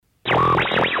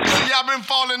I've been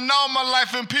falling all my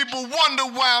life and people wonder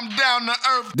why I'm down to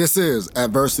earth. This is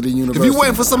Adversity University. If you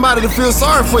waiting for somebody to feel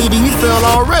sorry for you, then you failed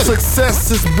already.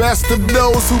 Success is best to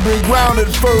those who've been grounded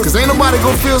first. Cause ain't nobody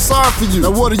gonna feel sorry for you.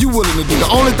 Now what are you willing to do? The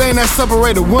only thing that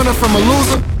separates a winner from a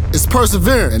loser is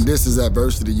perseverance. And this is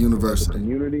Adversity University.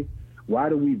 Community. Why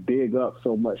do we big up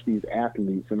so much these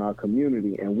athletes in our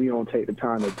community, and we don't take the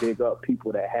time to big up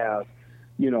people that have,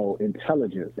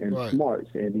 intelligence and smarts,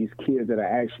 and these kids that are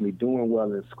actually doing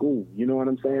well in school? You know what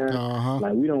I'm saying?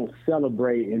 Like, we don't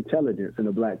celebrate intelligence in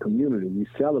the black community. We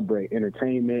celebrate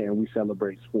entertainment and we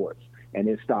celebrate sports, and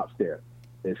it stops there.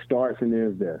 It starts and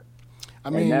ends there.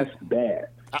 And that's bad.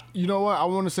 You know what? I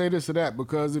want to say this to that,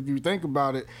 because if you think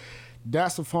about it,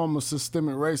 that's a form of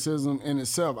systemic racism in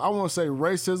itself. I won't say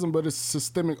racism, but it's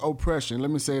systemic oppression. Let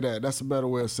me say that. That's a better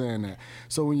way of saying that.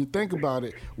 So when you think about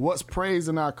it, what's praised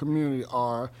in our community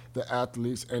are the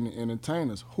athletes and the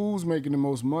entertainers. Who's making the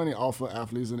most money off of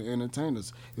athletes and the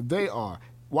entertainers? They are.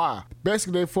 Why?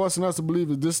 Basically, they're forcing us to believe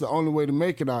that this is the only way to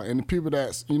make it out. And the people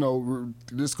that's,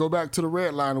 let's go back to the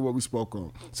red line of what we spoke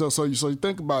on. So you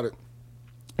think about it.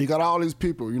 You got all these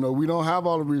people, we don't have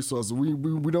all the resources.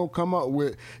 We don't come up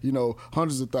with,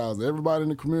 hundreds of thousands. Everybody in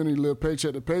the community live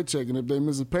paycheck to paycheck, and if they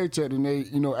miss a paycheck, then they,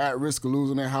 at risk of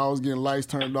losing their house, getting lights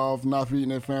turned off, not feeding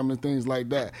their family, things like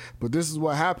that. But this is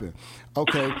what happened.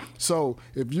 Okay, so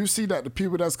if you see that the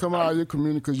people that's coming out of your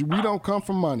community, because we don't come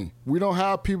from money. We don't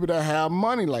have people that have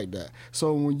money like that.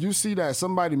 So when you see that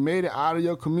somebody made it out of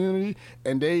your community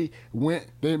and they went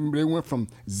from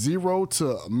 $0 to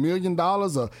 $1 million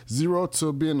or 0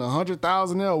 to being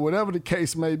 100,000 or whatever the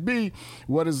case may be,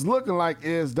 what it's looking like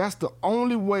is that's the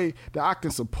only way that I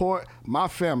can support my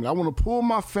family. I want to pull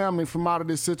my family from out of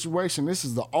this situation. This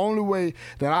is the only way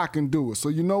that I can do it. So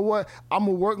you know what? I'm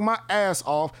going to work my ass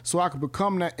off so I can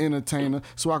become that entertainer,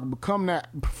 so I can become that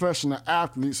professional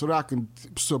athlete, so that I can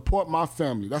support my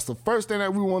family. That's the first thing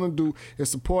that we want to do, is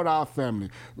support our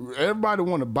family. Everybody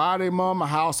want to buy their mom a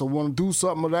house or want to do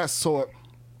something of that sort.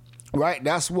 Right?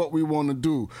 That's what we want to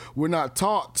do. We're not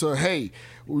taught to, hey,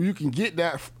 you can get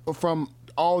that from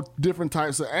all different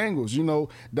types of angles.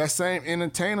 That same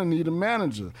entertainer need a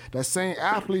manager. That same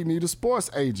athlete need a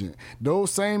sports agent.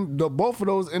 Both of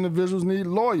those individuals need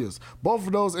lawyers. Both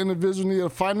of those individuals need a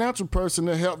financial person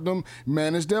to help them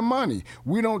manage their money.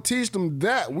 We don't teach them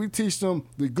that. We teach them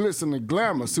the glitz and the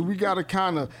glamour. So we got to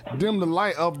kind of dim the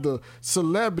light of the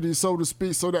celebrity, so to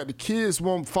speak, so that the kids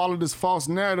won't follow this false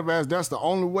narrative as that's the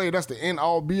only way, that's the end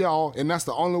all be all, and that's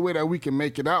the only way that we can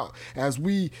make it out. As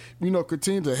we,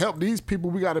 continue to help these people,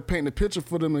 we got to paint the picture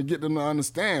for them and get them to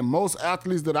understand. Most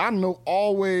athletes that I know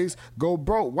always go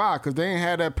broke. Why? Because they ain't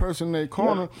had that person in their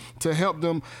corner to help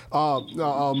them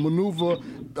maneuver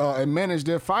and manage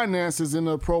their finances in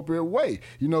the appropriate way.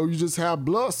 You just have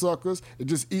bloodsuckers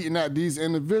just eating at these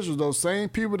individuals. Those same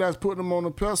people that's putting them on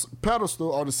the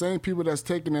pedestal are the same people that's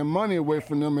taking their money away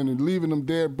from them and leaving them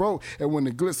dead broke. And when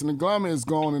the glitz and the glamour is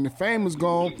gone and the fame is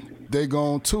gone, they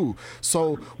gone too.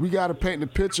 So we got to paint the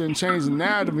picture and change the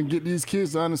narrative and get these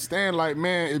kids to understand, like,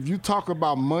 man, if you talk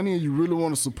about money and you really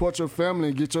want to support your family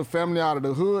and get your family out of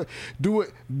the hood, do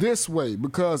it this way,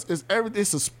 because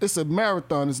it's a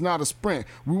marathon. It's not a sprint.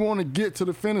 We want to get to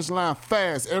the finish line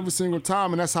fast every single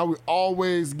time, and that's how we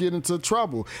always get into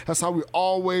trouble. That's how we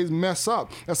always mess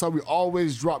up. That's how we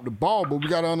always drop the ball. But we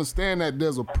got to understand that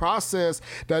there's a process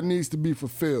that needs to be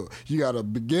fulfilled. You got a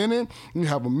beginning, you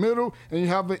have a middle, and you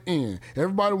have an end.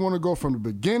 Everybody want to go from the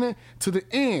beginning to the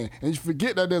end, and you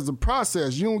forget that there's a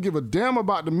process. You don't give a damn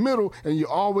about the middle, and you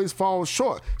always fall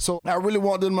short. So I really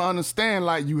want them to understand,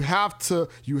 like, you have to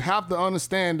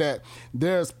understand that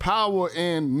there's power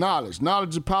in knowledge.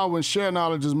 Knowledge is power, and shared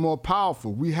knowledge is more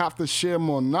powerful. We have to share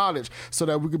more knowledge so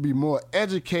that we can be more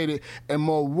educated and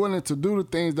more willing to do the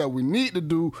things that we need to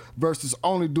do versus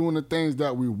only doing the things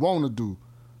that we want to do.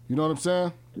 You know what I'm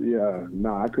saying? Yeah,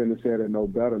 no, I couldn't have said it no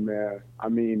better, man. I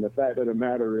mean, the fact of the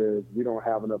matter is we don't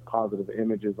have enough positive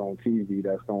images on TV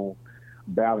that's going to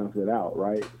balance it out,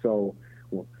 right? So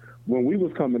when we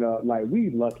was coming up, like,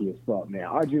 we lucky as fuck, man.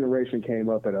 Our generation came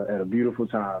up at a beautiful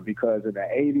time, because in the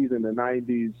 80s and the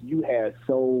 90s, you had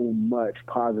so much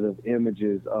positive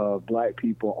images of black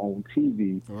people on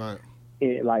TV. Right.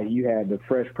 Like, you had the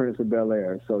Fresh Prince of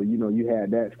Bel-Air, so, you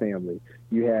had that family.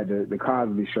 You had the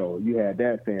Cosby Show. You had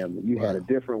that family. You had A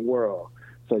Different World.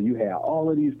 So you had all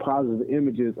of these positive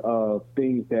images of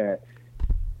things that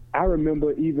I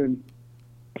remember even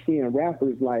seeing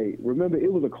rappers, like, remember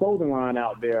it was a clothing line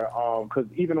out there, because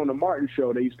even on the Martin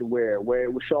Show they used to wear it, where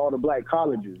it would show all the black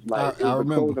colleges. Like, it was a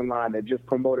clothing line that just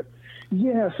promoted.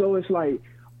 Yeah, so it's like,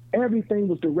 everything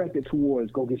was directed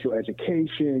towards go get your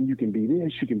education. You can be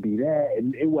this, you can be that.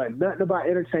 And it wasn't nothing about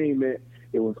entertainment.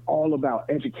 It was all about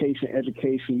education.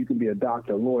 You can be a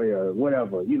doctor, lawyer,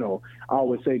 whatever. You know, I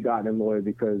always say God and lawyer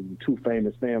because two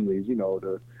famous families, you know,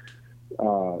 the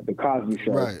Cosby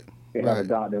Show. Right. They had a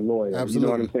doctor and lawyer. Absolutely. You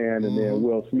know what I'm saying? And then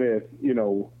Will Smith, you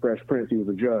know, Fresh Prince, he was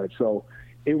a judge. So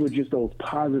it was just those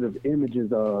positive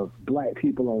images of black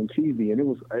people on TV.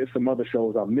 And it's some other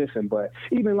shows I'm missing, but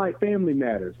even like Family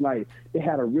Matters, like they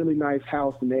had a really nice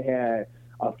house and they had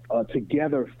a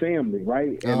together family,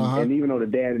 right? And even though the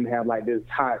dad didn't have like this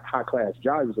high class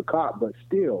job, he was a cop, but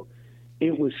still,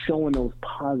 it was showing those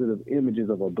positive images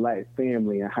of a black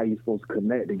family and how you're supposed to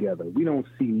connect together. We don't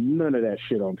see none of that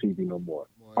shit on TV no more.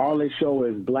 All they show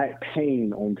is black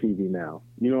pain on TV now.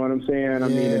 You know what I'm saying? I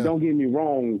mean, and don't get me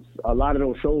wrong, a lot of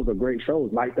those shows are great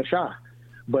shows, like The Chi.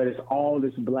 But it's all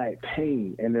this black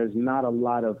pain, and there's not a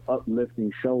lot of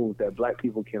uplifting shows that black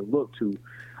people can look to.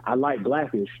 I like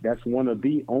Blackish. That's one of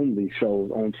the only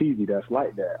shows on TV that's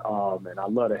like that. And I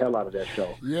love the hell out of that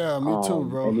show. Yeah, me too,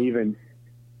 bro. And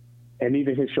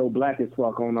even his show Black as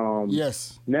Fuck on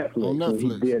Netflix. On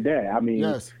Netflix. He did that. I mean,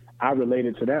 I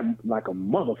related to that like a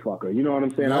motherfucker. You know what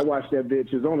I'm saying? Yep. I watched that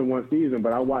bitch. It's only one season,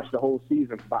 but I watched the whole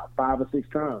season about 5 or 6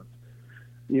 times.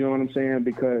 You know what I'm saying?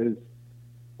 Because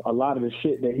a lot of the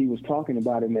shit that he was talking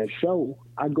about in that show,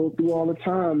 I go through all the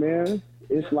time, man.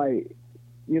 It's like,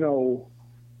 you know,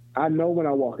 I know when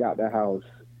I walk out the house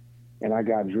and I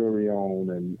got jewelry on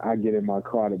and I get in my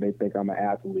car that they think I'm an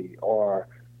athlete or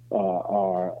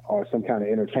some kind of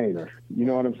entertainer. You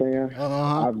know what I'm saying?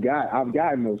 I've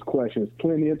gotten those questions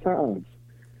plenty of times.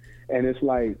 And it's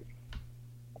like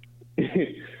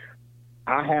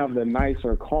I have the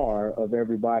nicer car of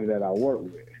everybody that I work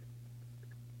with.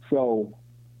 So,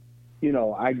 you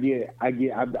know, I get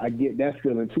that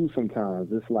feeling too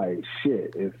sometimes. It's like,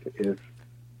 shit,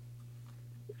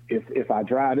 if I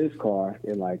drive this car,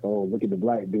 and like, oh, look at the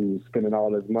black dude spending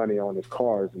all his money on his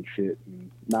cars and shit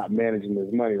and not managing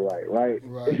his money right?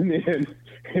 And then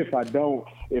if I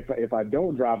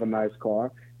don't drive a nice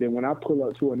car, then when I pull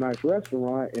up to a nice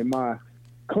restaurant in my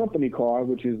company car,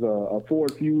 which is a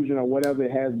Ford Fusion or whatever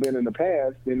it has been in the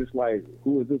past, then it's like,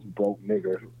 who is this broke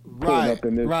nigga pulling up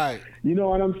in this? Right. You know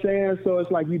what I'm saying? So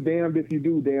it's like you damned if you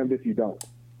do, damned if you don't.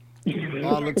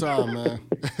 All the time, man.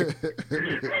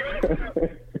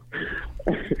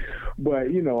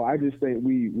 But, you know, I just think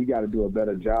we got to do a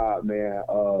better job, man,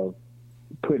 of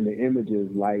putting the images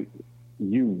like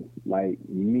you, like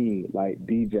me, like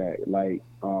DJ, like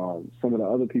some of the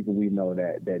other people we know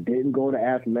that didn't go the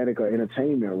athletic or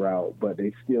entertainment route, but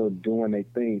they still doing their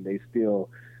thing. They still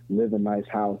live in nice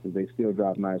houses. They still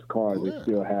drive nice cars. They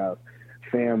still have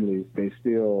families. They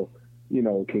still, you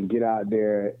know, can get out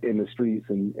there in the streets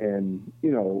and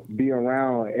you know, be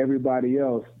around everybody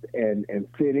else and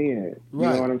fit in. You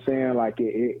know what I'm saying? Like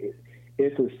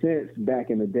it's a sense back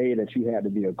in the day that you had to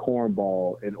be a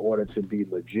cornball in order to be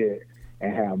legit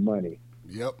and have money.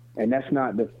 Yep. And that's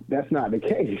not the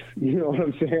case. You know what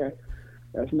I'm saying?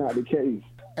 That's not the case.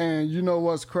 And you know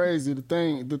what's crazy? The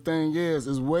thing is,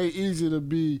 it's way easier to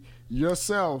be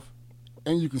yourself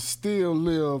and you can still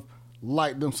live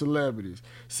like them celebrities.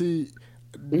 See,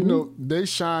 you know, they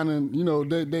shining, you know,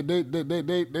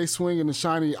 they swinging the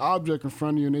shiny object in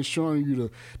front of you and they showing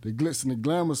you the glitz and the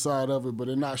glamour side of it, but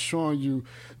they're not showing you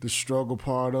the struggle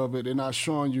part of it. They're not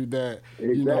showing you that,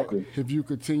 you know, if you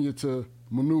continue to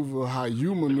maneuver how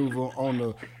you maneuver on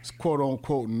the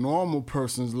quote-unquote normal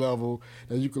person's level,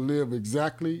 that you can live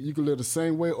the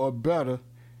same way or better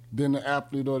than the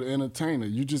athlete or the entertainer.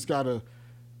 You just got to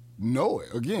know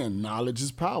it. Again, knowledge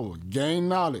is power. Gain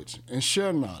knowledge and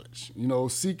share knowledge. You know,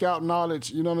 seek out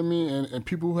knowledge, you know what I mean? And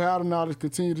people who have the knowledge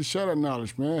continue to share that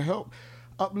knowledge, man. Help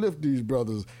uplift these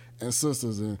brothers and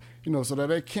sisters, and, you know, so that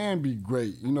they can be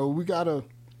great. You know, we got to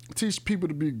teach people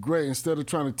to be great instead of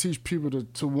trying to teach people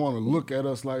to want to look at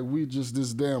us like we just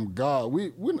this damn God.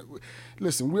 We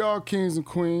listen, we all kings and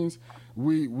queens.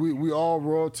 We all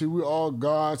royalty. We all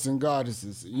gods and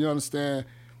goddesses. You understand?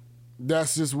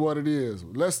 That's just what it is.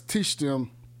 Let's teach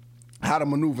them how to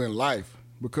maneuver in life,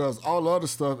 because all the other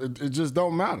stuff, it just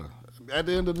don't matter. At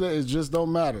the end of the day, it just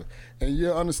don't matter. And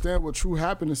you understand what true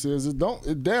happiness is.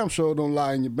 It damn sure don't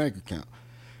lie in your bank account.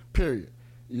 Period.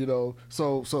 You know,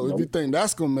 so if you think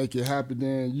that's gonna make you happy,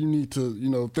 then you need to, you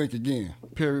know, think again.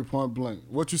 Period, point blank.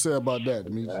 What you say about that,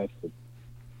 Demetrius?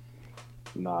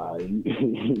 Nah, you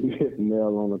hit the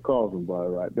nail on the coffin, boy,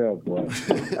 right there, boy.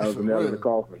 That was the nail in the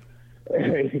coffin.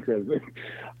 Because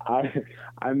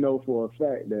I know for a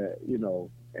fact that, you know,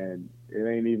 and it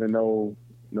ain't even no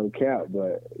cap,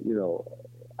 but, you know,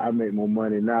 I make more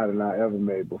money now than I ever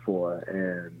made before.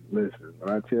 And listen,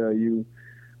 when I tell you,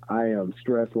 I am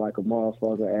stressed like a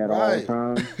motherfucker at all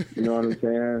times. You know what I'm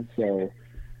saying? So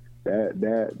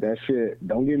that shit,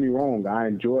 don't get me wrong, I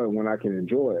enjoy it when I can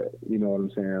enjoy it. You know what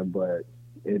I'm saying? But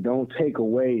it don't take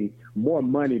away, more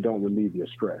money don't relieve your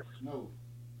stress. No.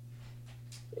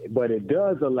 But it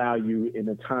does allow you, in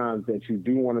the times that you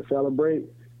do want to celebrate,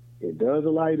 it does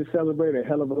allow you to celebrate a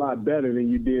hell of a lot better than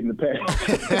you did in the past.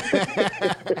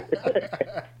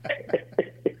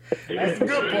 That's the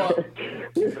good part.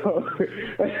 You know?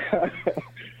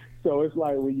 So it's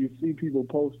like when you see people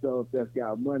post stuff that's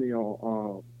got money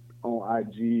on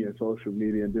IG and social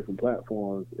media and different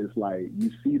platforms, it's like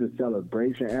you see the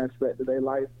celebration aspect of their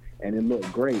life and it looks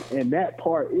great. And that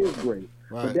part is great.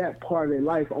 Right. But that part of their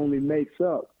life only makes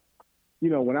up, you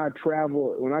know, when I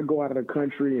travel, when I go out of the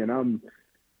country and I'm,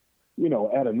 you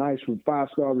know, at a nice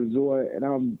 5-star resort and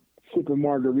I'm sipping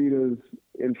margaritas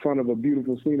in front of a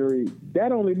beautiful scenery,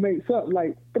 that only makes up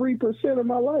like 3% of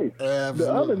my life. Absolutely.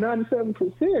 The other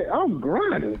 97%, I'm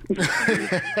grinding.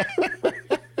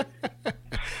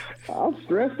 I'm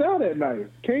stressed out at night.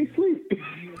 Can't sleep.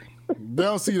 They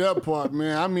don't see that part,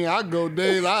 man. I mean, I go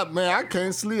days, I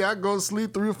can't sleep. I go to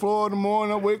sleep 3 or 4 in the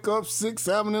morning. I wake up 6,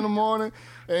 7 in the morning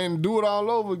and do it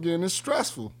all over again. It's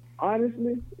stressful.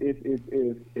 Honestly,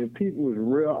 if people was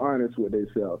real honest with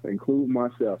themselves, including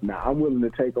myself, now I'm willing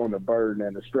to take on the burden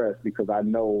and the stress because I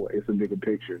know it's a bigger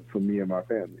picture for me and my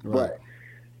family. Right. But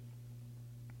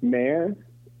man,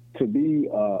 to be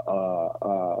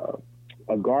a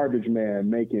garbage man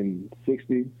making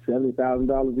 $60,000,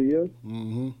 $70,000 a year,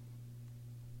 mm-hmm.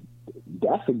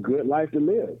 That's a good life to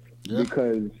live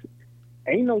because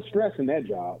ain't no stress in that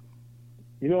job.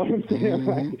 You know what I'm saying?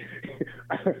 Mm-hmm.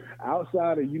 Like,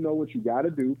 outside of you know what you got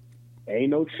to do, ain't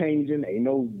no changing, ain't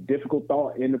no difficult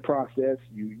thought in the process.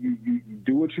 You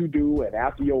do what you do, and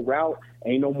after your route,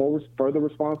 ain't no more further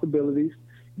responsibilities.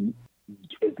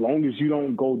 As long as you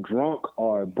don't go drunk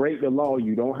or break the law,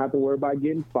 you don't have to worry about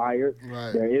getting fired.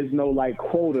 Right. There is no like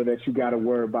quota that you got to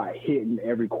worry about hitting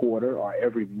every quarter or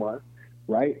every month,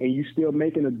 right? And you still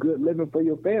making a good living for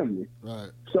your family. Right.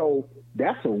 So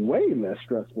that's a way less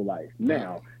stressful life.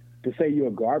 Now, to say you're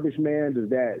a garbage man, does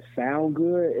that sound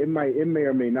good? It may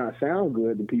or may not sound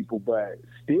good to people, but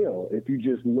still, if you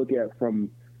just look at from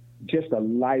just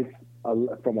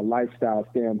from a lifestyle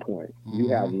standpoint, mm-hmm. you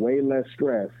have way less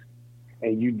stress.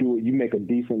 And you make a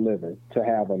decent living to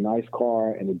have a nice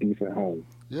car and a decent home.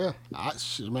 Yeah,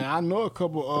 I know a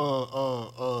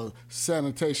couple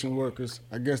sanitation workers.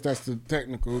 I guess that's the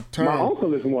technical term. My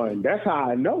uncle is one. That's how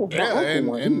I know.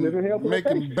 And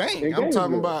making bank. I'm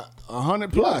talking about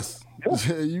 100 plus.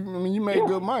 Yeah. you make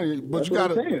good money, but that's you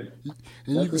gotta,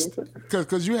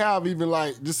 because you have even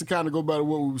like just to kind of go back to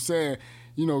what we were saying.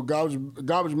 You know,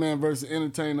 garbage man versus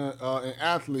entertainer and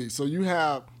athlete. So you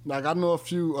have, like, I know a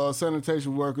few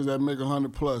sanitation workers that make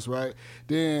 100 plus, right?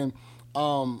 Then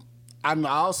I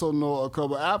also know a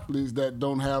couple athletes that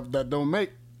don't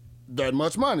make that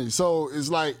much money. So it's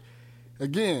like,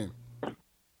 again,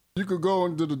 you could go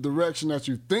into the direction that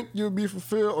you think you'll be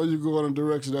fulfilled, or you go in a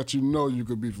direction that you know you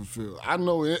could be fulfilled. I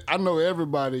know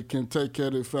everybody can take care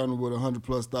of their family with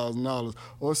 $100,000+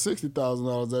 or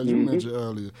 $60,000, as you mm-hmm. mentioned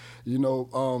earlier. You know,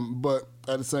 but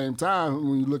at the same time,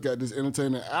 when you look at this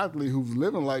entertainer athlete who's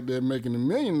living like they're making $1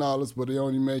 million, but they're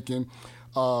only making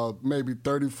maybe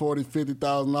 $30,000, $40,000,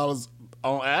 $50,000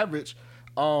 on average.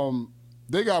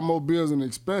 They got more bills and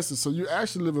expenses, so you're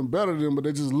actually living better than them, but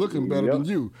they're just looking better than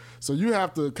you. So you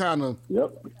have to kind of,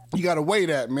 you got to weigh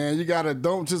that, man. You got to,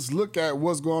 don't just look at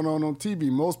what's going on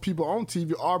TV. Most people on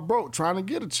TV are broke trying to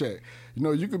get a check. You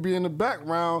know, you could be in the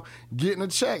background getting a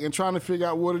check and trying to figure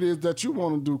out what it is that you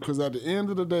want to do, because at the end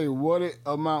of the day, what it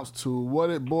amounts to, what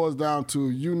it boils down to,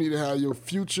 you need to have your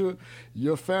future,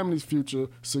 your family's future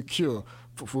secure.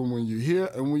 From when you're here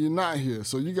and when you're not here.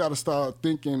 So you got to start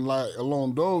thinking like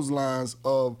along those lines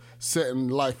of setting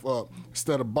life up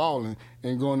instead of balling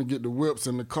and going to get the whips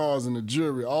and the cars and the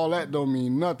jewelry. All that don't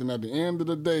mean nothing. At the end of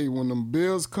the day, when them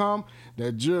bills come,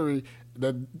 that jewelry,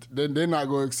 they're not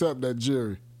going to accept that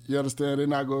jewelry. You understand? They're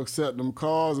not going to accept them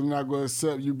cars, and they're not going to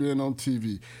accept you being on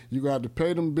TV. You got to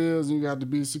pay them bills, and you got to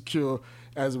be secure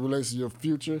as it relates to your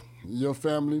future, your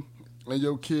family, and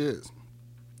your kids.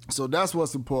 So that's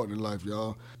what's important in life,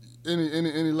 y'all.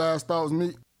 Any last thoughts,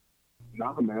 Meek?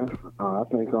 Nah, man. I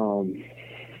think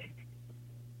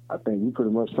you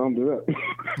pretty much summed it up.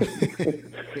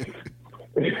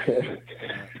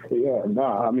 Yeah,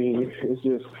 nah. I mean, it's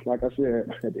just like I said.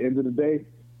 At the end of the day,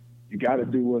 you got to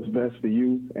do what's best for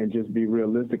you, and just be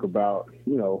realistic about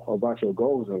your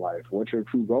goals in life. What your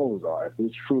true goals are. If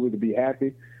it's truly to be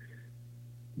happy,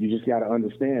 you just got to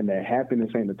understand that happiness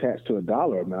ain't attached to a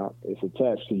dollar amount. It's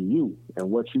attached to you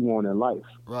and what you want in life.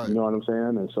 Right. You know what I'm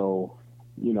saying? And so,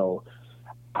 you know,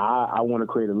 I want to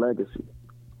create a legacy.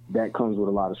 That comes with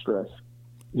a lot of stress.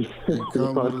 Too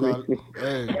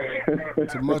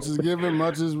much is given,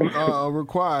 much is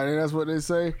required. And that's what they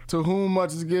say. To whom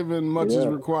much is given, much is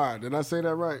required. Did I say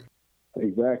that right?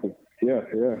 Exactly. Yeah.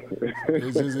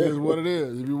 It just is what it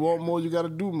is. If you want more, you got to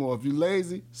do more. If you're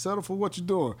lazy, settle for what you're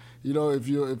doing. You know, if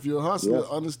you're a hustler,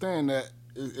 understand that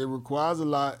it requires a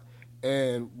lot,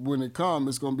 and when it comes,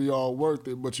 it's gonna be all worth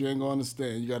it. But you ain't gonna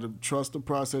understand. You got to trust the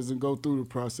process and go through the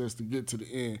process to get to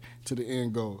the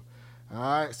end goal. All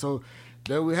right, so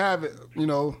there we have it. You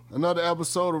know, another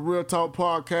episode of Real Talk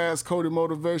Podcast. Cody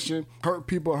Motivation. Hurt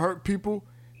people,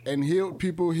 and healed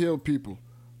people heal people.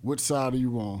 Which side are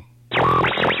you on?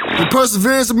 When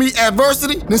perseverance meet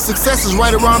adversity, then success is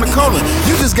right around the corner.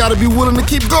 You just gotta be willing to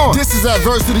keep going. This is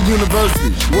Adversity University.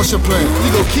 What's your plan?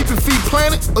 You gonna keep your feet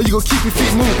planted, or you gonna keep your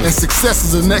feet moving? And success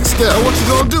is the next step. Now what you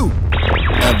gonna do?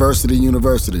 Adversity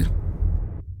University.